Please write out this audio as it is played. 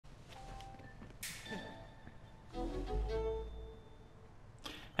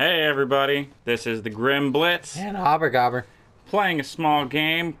Hey everybody, this is the Grymm Blitz, And Hobbergobber. playing a small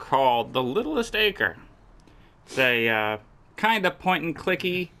game called The Littlest Acre. It's a kind of point and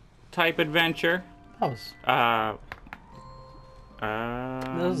clicky type adventure. That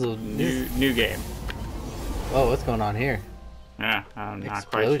was a new game. Whoa, what's going on here? Yeah, I'm not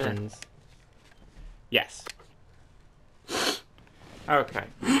quite sure. Explosions. Yes. Okay.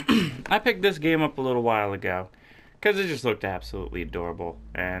 I picked this game up a little while ago because it just looked absolutely adorable.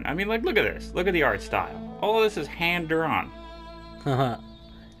 And I mean, like, look at this. Look at the art style. All of this is hand drawn.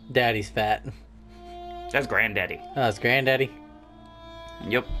 Daddy's fat. That's Granddaddy. Oh, it's Granddaddy?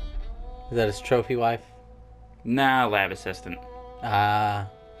 Yep. Is that his trophy wife? Nah, lab assistant. Ah.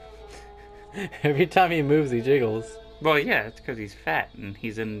 Every time he moves, he jiggles. Well, yeah, it's because he's fat and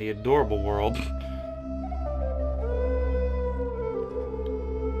he's in the adorable world.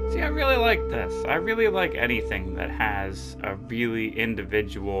 See, I really like this. I really like anything that has a really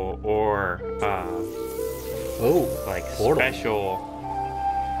individual or, like, special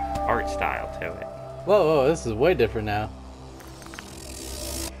art style to it. Whoa, this is way different now.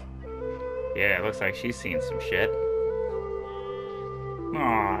 Yeah, it looks like she's seen some shit.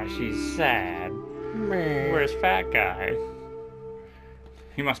 Aw, she's sad. Where's fat guy?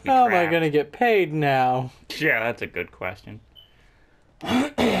 He must be How crap. am I gonna get paid now? Yeah, that's a good question.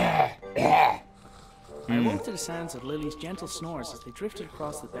 I awoke to the sounds of Lily's gentle snores as they drifted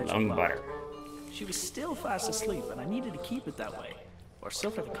across the bed. Lung butter. She was still fast asleep, and I needed to keep it that way, or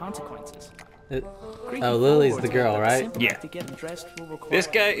suffer the consequences. Oh, Lily's the girl, right? Yeah. This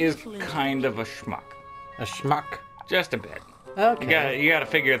guy is kind of a schmuck. A schmuck. Just a bit. Okay. You gotta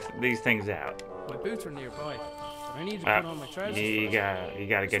figure these things out. My boots are nearby, but I need to put on my trousers. You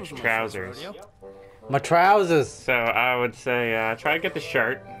gotta get your trousers. My trousers. So I would say try to get the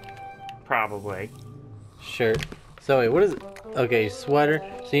shirt, probably. Shirt. So wait, what is it? Okay, sweater.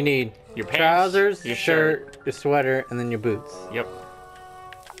 So you need Your pants, trousers, your shirt, your sweater, and then your boots. Yep.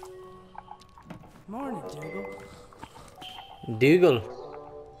 Morning, Dougal. Dougal.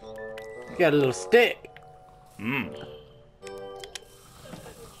 You got a little stick. No.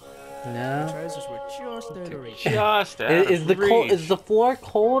 Trousers were just out of reach. Just out Is of the reach. is the floor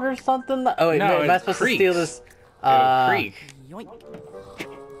cold or something? Oh wait, No, am I it supposed creaks. to steal this? It'll creak. Yoink.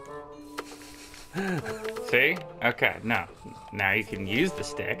 See? Okay, no. Now you can use the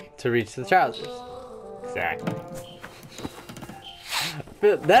stick. To reach the trousers. Exactly.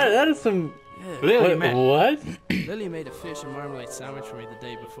 That is some. Lily, Wait, man. what? Lily made a fish and marmalade sandwich for me the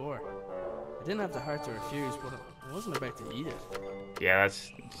day before. I didn't have the heart to refuse, but I wasn't about to eat it. Yeah,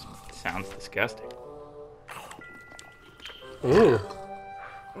 sounds disgusting. Ooh,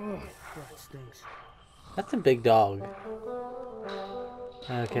 Oh, that stinks. that's a big dog.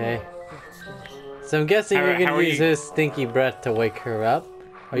 Okay. That stinks. So I'm guessing How- you're how gonna are use you- his stinky breath to wake her up,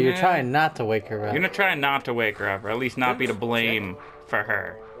 or you're Yeah. trying not to wake her up. You're gonna try not to wake her up, or at least not be to blame for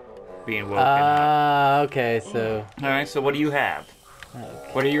her being woken up. Okay. So Alright, so what do you have?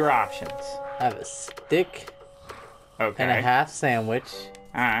 What are your options? I have a stick Okay. and a half sandwich.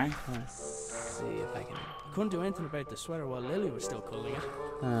 Alright. Let's see if I can. I couldn't do anything about the sweater while Lily was still culling it.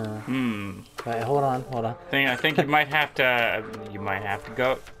 Wait, hold on. I think you might have to. You might have to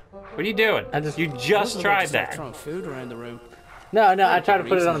go. What are you doing? You just Wasn't about tried to start that. throwing food around the room. No, I tried to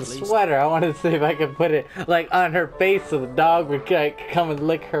put it on the Reason, at least. sweater. I wanted to see if I could put it like on her face so the dog would like, come and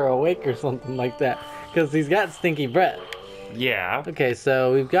lick her awake or something like that. Because he's got stinky breath. Yeah. Okay,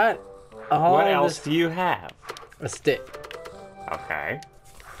 so we've got all What of else this- do you have? a stick. Okay.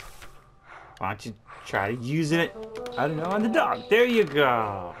 Why don't you try using it? I don't know, on the dog. There you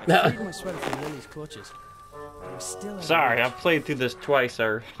go. I freed my sweater from Lily's clutches. But it was still out of Sorry, reach. I've played through this twice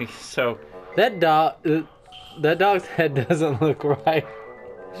already, so That dog's head doesn't look right.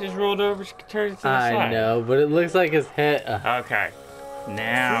 just rolled over. She turned it to the I side. know, but it looks like his head. Okay.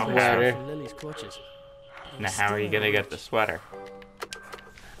 Now, Freed my Sweater. sweater from Lily's clutches. But it now was how are still you out gonna of get the reach. sweater?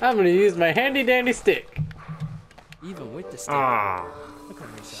 I'm gonna use my handy dandy stick. Even with the stick, Ah, I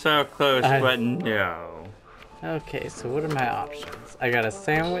couldn't reach that. so close, but no. Okay, so what are my options? I got a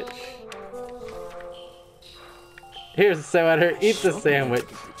sandwich. Here's a sweater. Eat the sandwich.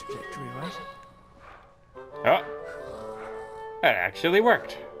 Trajectory, right? Oh, that actually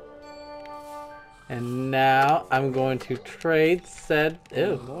worked. And now I'm going to trade said.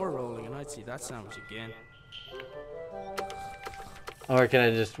 Ew. More rolling, and I'd see that sandwich again. Or can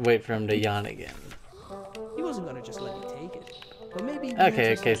I just wait for him to yawn again? He wasn't gonna just let me take it. But maybe. he'd be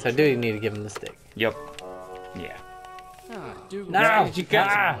Okay, interested so I in do trying. need to give him the stick. Yep. Yeah. Ah, Dougal. No. Yeah,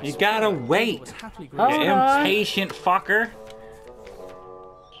 Ah, you gotta wait. Was happily Oh, grazing. You no. impatient fucker.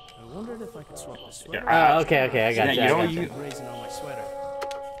 I wondered if I could swap the sweater. Yeah, Okay, I got Yeah, you. you I don't got you. use- Grazing on my sweater.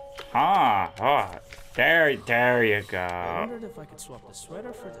 There you I go. wondered if I could swap the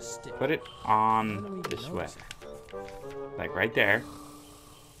sweater for the stick. Put it I on don't even the notice sweater. it. Like right there.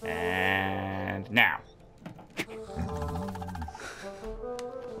 And now.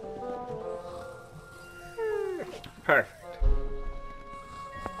 Perfect.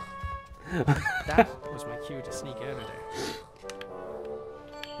 That was my cue to sneak out of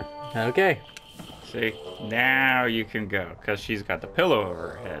there. Okay. See, now you can go, because she's got the pillow over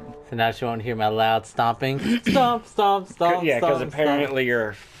her head. So now she won't hear my loud stomping. Stomp, stomp, stomp, Yeah, because stomp, apparently you're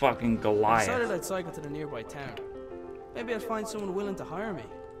a fucking I Goliath. decided I'd cycle to the nearby town. Maybe I'd find someone willing to hire me.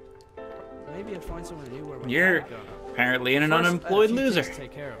 Maybe I'd find someone who knew where my You're dad had gone. apparently an First, I had a unemployed few loser. things to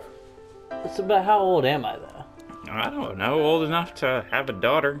take care of. stomp. So, but how old am I, though? I don't know, old enough to have a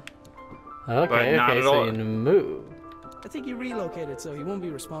daughter. Okay, not okay, at so all. you move. I think he relocated so he won't be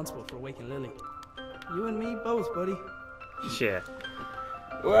responsible for waking Lily. You and me both, buddy. Shit.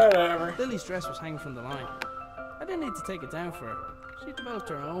 Whatever. Lily's dress was hanging from the line. I didn't need to take it down for her. She developed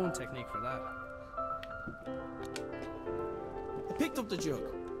her own technique for that. I picked up the jug.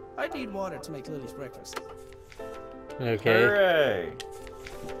 I need water to make Lily's breakfast. Okay. Hooray.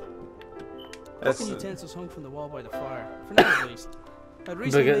 Cooking utensils hung from the wall by the fire, for now at least. I'd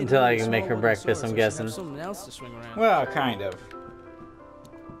recently made Until I Lily a can make small her wooden breakfast, sword I'm so she'd have guessing. something else to swing around. Well, kind of.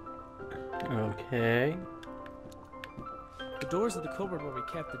 Okay. The doors of the cupboard where we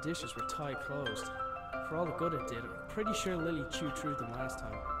kept the dishes were tied closed. For all the good it did, I'm pretty sure Lily chewed through them last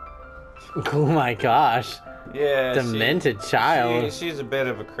time. Oh my gosh. Yeah. Demented child. She's a bit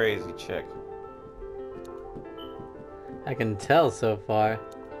of a crazy chick. I can tell so far.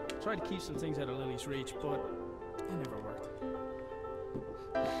 Tried to keep some things out of Lily's reach, but it never worked.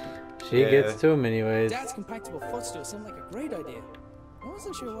 She Yeah. gets to him anyways. Dad's compactable footstool seemed like a great idea. I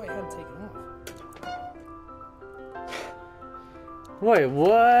wasn't sure why it hadn't taken off. Wait,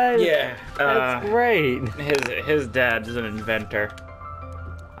 what? Yeah. That's great. His dad's an inventor.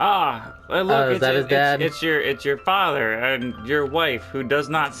 Look, is that his dad? It's your father and your wife, who does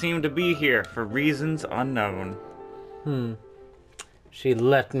not seem to be here for reasons unknown. She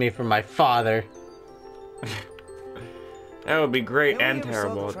left me for my father. That would be great I only and ever saw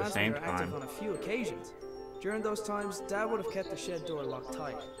terrible at the same transmitter active time. on a few occasions. During those times, Dad would have kept the shed door locked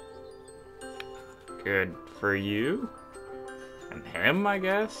tight. Good for you. And him, I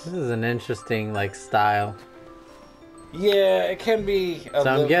guess. This is an interesting, like, style. Yeah, it can be. So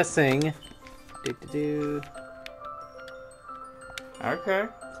I'm guessing. Do. Okay.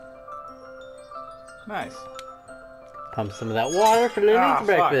 Nice. Pump some of that water for Lily's Ah, fuck.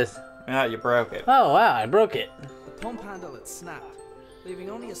 breakfast. Ah, you broke it. Oh wow, I broke it. The pump handle had snapped, leaving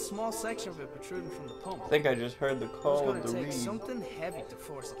only a small section of it protruding from the pump. I think I just heard the It was call going of to the take reed. something heavy to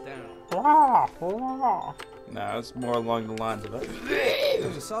force it down. No, it's more along the lines of it. There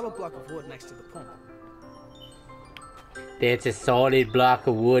was a solid block of wood next to the pump. That's a solid block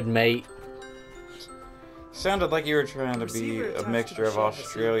of wood, mate. Sounded like you were trying to be Receiver a attached mixture to of the shed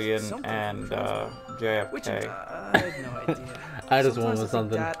Australian received something and from Which JFK. I had no idea. I just went Sometimes with I think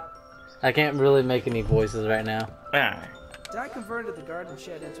something. Dad I can't really make any voices right now. Ah, Dad converted the garden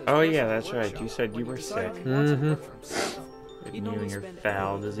shed into his Oh, yeah, personal that's right. workshop You said you when he were decided sick. he wanted to work for himself. He'd you normally and your spend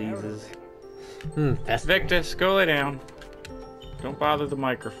foul every hour diseases. That's Victus, go lay down. Don't bother the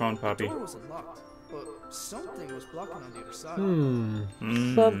microphone, The puppy. door wasn't locked, but something was blocking on the other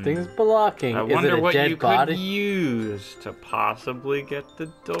side. Something's blocking. I Is it wonder a what dead you body? could use to possibly get the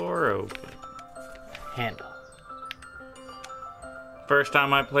door open. Handle. First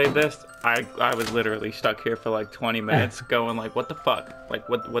time I played this, I was literally stuck here for like 20 minutes going like, what the fuck? Like,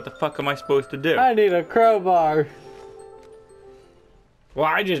 what the fuck am I supposed to do? I need a crowbar. Well,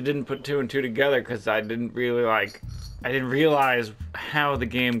 I just didn't put two and two together because I didn't realize how the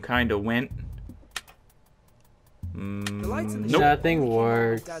game kind of went. The lights in the Nope. shed Nothing only came on when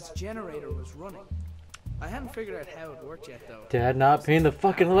works. Dad's generator was running. I hadn't figured out how it worked yet, though. Dad not paying the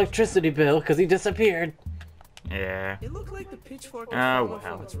fucking electricity bill because he disappeared. Yeah. It looked like the pitchfork Oh, had fallen wow.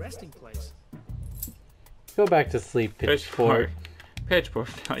 from its resting place. Go back to sleep, pitchfork. Pitchfork.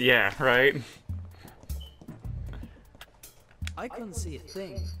 Yeah, right? I couldn't see a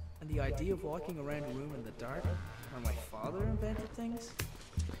thing, and the idea of walking around a room in the dark, where my father invented things?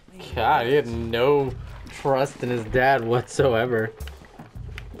 God, he had no trust in his dad whatsoever.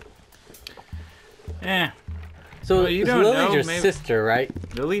 Yeah. So, Well, you so don't Lily's know, your maybe- sister,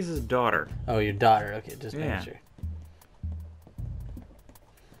 right? Lily's his daughter. Oh, your daughter. Okay, just Yeah. making sure.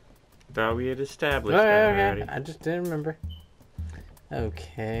 Thought we had established Okay, that okay. already. I just didn't remember.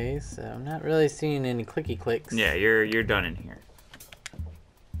 Okay, so I'm not really seeing any clicky clicks. Yeah, you're done in here.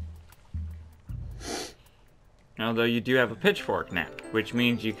 Although you do have a pitchfork now, which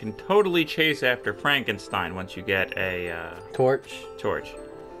means you can totally chase after Frankenstein once you get a Torch. torch.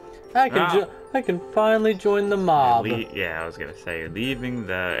 I can finally join the mob. Yeah, I was gonna say, leaving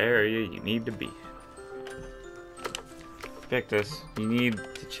the area you need to be. Victus, you need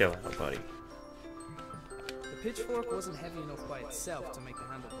to chill out, buddy. The pitchfork wasn't heavy enough by itself to make the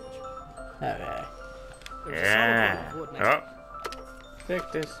handle budge. Okay. There was a solid block of wood next to Oh.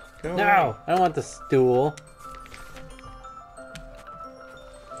 Victus, go No, away. I don't want the stool.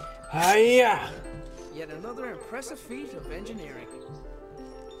 Hiya! Yet another impressive feat of engineering.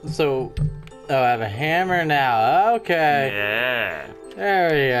 So, I have a hammer now. Okay. Yeah. There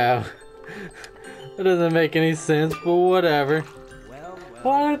we go. That doesn't make any sense, but whatever. Well.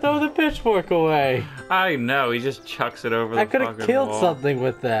 Why did I throw the pitchfork away? I know, he just chucks it over the I could have fucking killed wall. something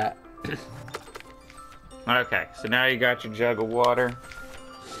with that. Okay, so now you got your jug of water.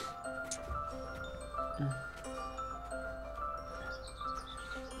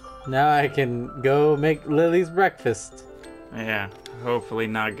 Now I can go make Lily's breakfast. Yeah, hopefully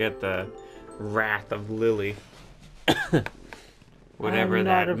not get the wrath of Lily. Whatever I'm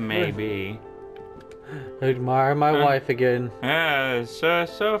not that may afraid. be. Admire my wife again. Yeah, it's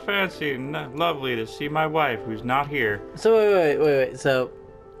so fancy and lovely to see my wife who's not here. So wait. So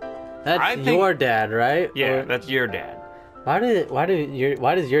that's I think- your dad, right? Yeah, Or- that's your dad. why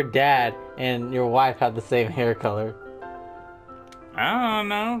does your dad and your wife have the same hair color? I don't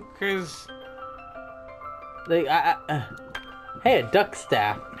know, cause Like hey, a duck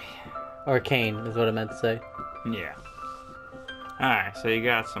staff or a cane is what I meant to say. yeah. All right, so you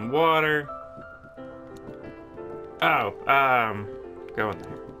got some water. Oh, go in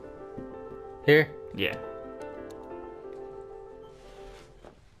there. Here. Yeah.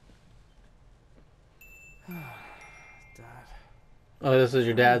 Dad. Oh, this is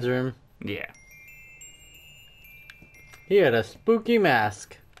your dad's room. Yeah. He had a spooky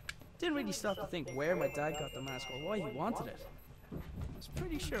mask. Didn't really stop to think where my dad got the mask or why he wanted it. I was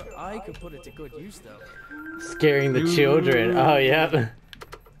pretty sure I could put it to good use though. Scaring the children. Oh, yep.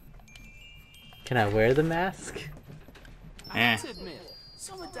 Can I wear the mask? I have to admit,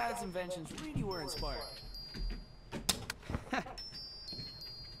 some of Dad's inventions really were inspiring.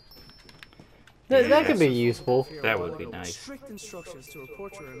 That could be useful. That would be Followed nice. Strict instructions to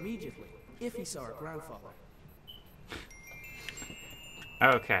report to her immediately if he saw her grandfather.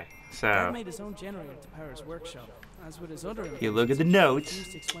 Okay, Dad so made his own generator to power his workshop, as with his other you look at the inventions, notes. he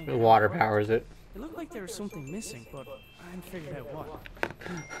refused to explain The how water it worked. powers it. It looked like there was something missing, but I hadn't figured out what.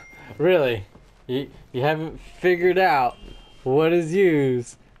 Really? You haven't figured out what is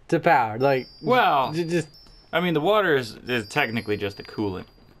used to power? Like, Well, just I mean, the water is technically just a coolant.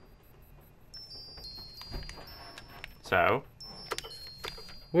 So,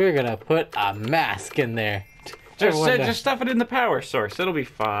 we're gonna put a mask in there. just stuff it in the power source. It'll be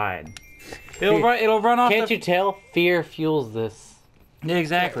fine. It'll run off. Can't you tell? Fear fuels this. Yeah,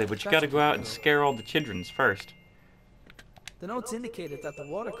 exactly. But you got to go out and scare all the childrens first. The notes indicated that the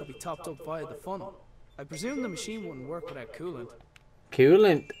water could be topped up via the funnel. I presume the machine wouldn't work without coolant.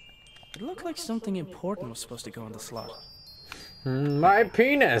 Coolant. It looked like something important was supposed to go in the slot. My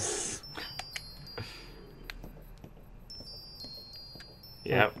penis.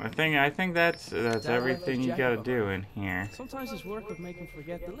 Yep. I think that's Dad everything left his you got to jacket do in here. Sometimes his work would make him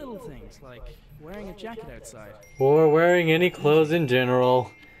forget the little things, like wearing a jacket outside. Or wearing any clothes in general.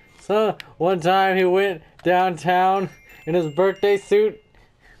 So, one time he went downtown in his birthday suit.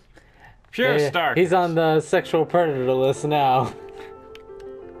 Pure Yeah, Star. he's on the sexual predator list now.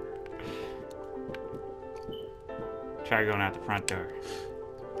 Try going out the front door.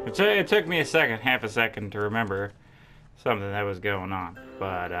 It took me half a second to remember something that was going on,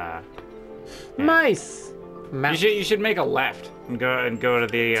 but Mice. you should make a left and go to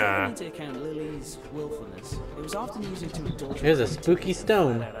the Taking into account Lily's willfulness, it was often used to indulge. There's a spooky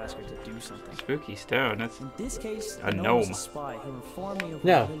stone. I'd ask her to do something. spooky stone. That's In this case, A the gnome was gnome. a spy who informed me of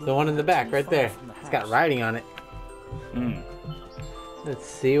No, where Lily the one in the back, wasn't right too there. far from the It's got house. writing on it. mm. Let's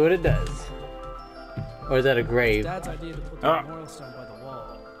see what it does. Or is that a grave? Dad's idea to put the Oh. memorial stone by the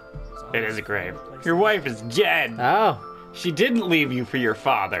wall. It is a grave. Your wife is dead. Oh. She didn't leave you for your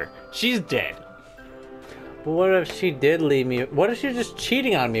father. She's dead. But what if she did leave me? What if she was just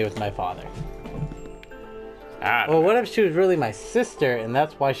cheating on me with my father? Or what if she was really my sister and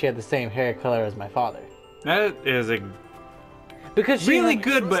that's why she had the same hair color as my father? That is a Because she really like-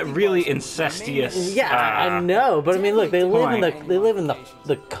 good but really incestuous. Yeah, I know, but I mean, look, they live in point.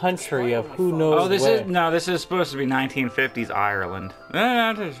 the country of who knows Oh, this where. is supposed to be 1950s Ireland.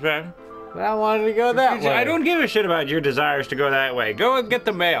 Not as bad. But I wanted to go that way. I don't give a shit about your desires to go that way. Go and get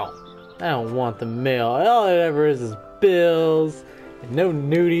the mail. I don't want the mail. All it ever is bills, and no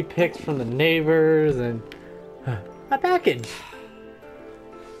nudie pics from the neighbors, and a package.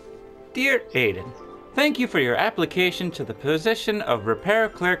 Dear Aiden, thank you for your application to the position of repair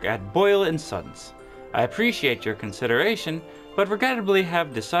clerk at Boyle & Sons. I appreciate your consideration, but regrettably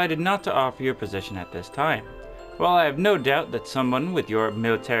have decided not to offer your position at this time. While I have no doubt that someone with your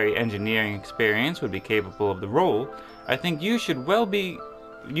military engineering experience would be capable of the role, I think you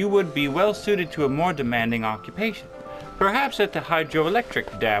would be well suited to a more demanding occupation, perhaps at the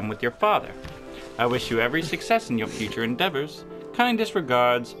hydroelectric dam with your father. I wish you every success in your future endeavors. Kindest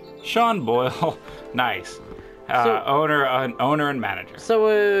regards, Sean Boyle. Nice. Owner and manager.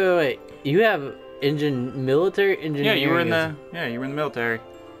 So wait. You have military engineering? Yeah, you were in the military.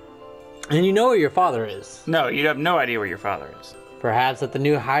 And you know where your father is? No, you have no idea where your father is. Perhaps at the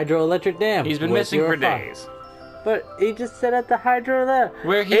new hydroelectric dam. He's been missing for days. But he just said at the hydro there.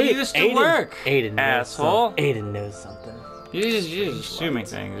 Where he used to work. Aiden asshole. Aiden knows something. You're just assuming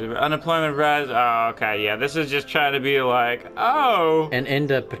things. Unemployment rise. Oh, okay, yeah. This is just trying to be like, oh. And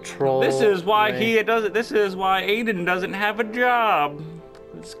end up patrol. This is why This is why Aiden doesn't have a job.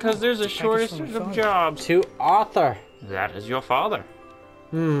 It's because there's a shortage of jobs. To Arthur. That is your father.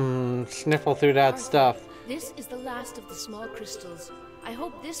 Sniffle through that stuff. This is the last of the small crystals. I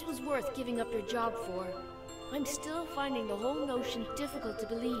hope this was worth giving up your job for. I'm still finding the whole notion difficult to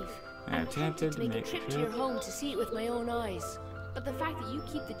believe. I'm tempted to make a trip to your home to see it with my own eyes. But the fact that you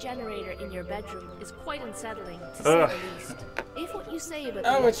keep the generator in your bedroom is quite unsettling, to say the least. If what you say about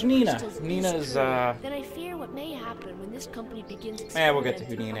the it's Nina. crystals Nina's, is true, then I fear what may happen when this company begins we'll get to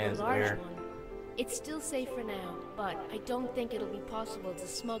who experimenting Nina on is a large later. one. It's still safe for now, but I don't think it'll be possible to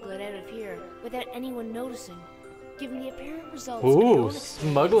smuggle it out of here without anyone noticing. Given the apparent results of your own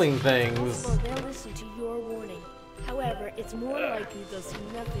experience, smuggling it's things. possible they'll listen to your warning. However, it's more likely they'll see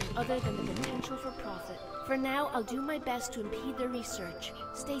nothing other than the potential for profit. For now, I'll do my best to impede their research.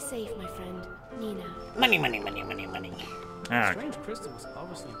 Stay safe, my friend. Nina. Money. Alright. Strange crystal was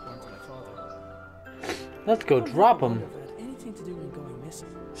obviously important to my father. Let's go drop him. Wouldn't have had anything to do with going missing.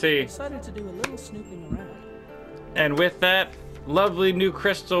 See, I decided to do a little snooping around. and with that lovely new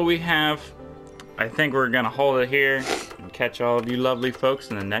crystal we have, I think we're gonna hold it here and catch all of you lovely folks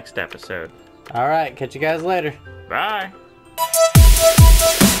in the next episode. Alright, catch you guys later. Bye!